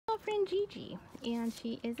friend Gigi, and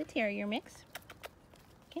she is a terrier mix.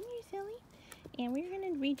 Come here, silly. And we're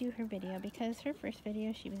going to redo her video because her first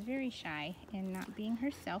video she was very shy and not being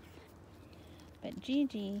herself. But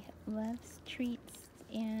Gigi loves treats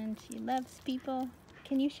and she loves people.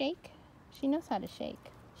 Can you shake? She knows how to shake.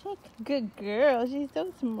 Shake. Good girl. She's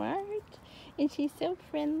so smart and she's so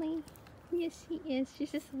friendly. Yes, she is.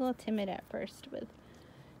 She's just a little timid at first with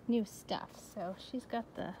new stuff. So she's got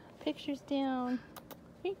the pictures down.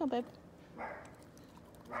 Here you go, babe.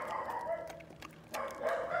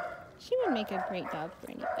 She would make a great dog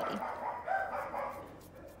for anybody.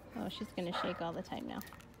 Oh, she's gonna shake all the time now.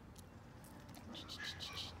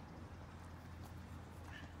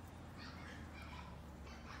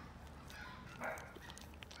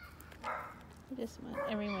 I just want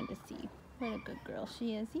everyone to see what a good girl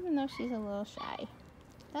she is, even though she's a little shy.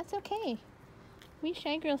 That's okay. We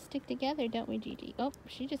shy girls stick together, don't we, Gigi? Oh,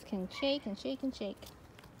 she just can shake and shake and shake.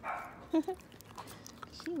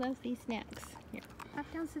 She loves these snacks. Here,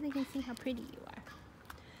 hop down so they can see how pretty you are.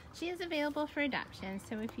 She is available for adoption,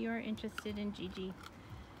 so if you are interested in Gigi,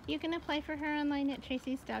 you can apply for her online at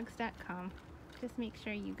tracysdogs.com. Just make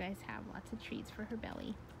sure you guys have lots of treats for her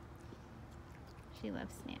belly. She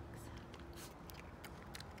loves snacks.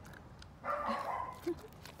 You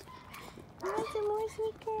want some more,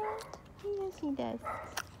 sweet girl? Yes, she does.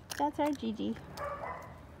 That's our Gigi,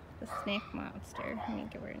 the snack monster. Let me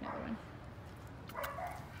give her another one.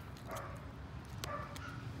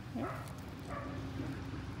 Here.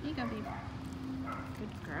 Here you go, baby.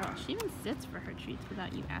 Good girl. She even sits for her treats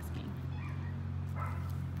without you asking.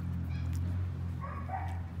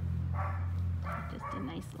 Just a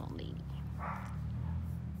nice little lady.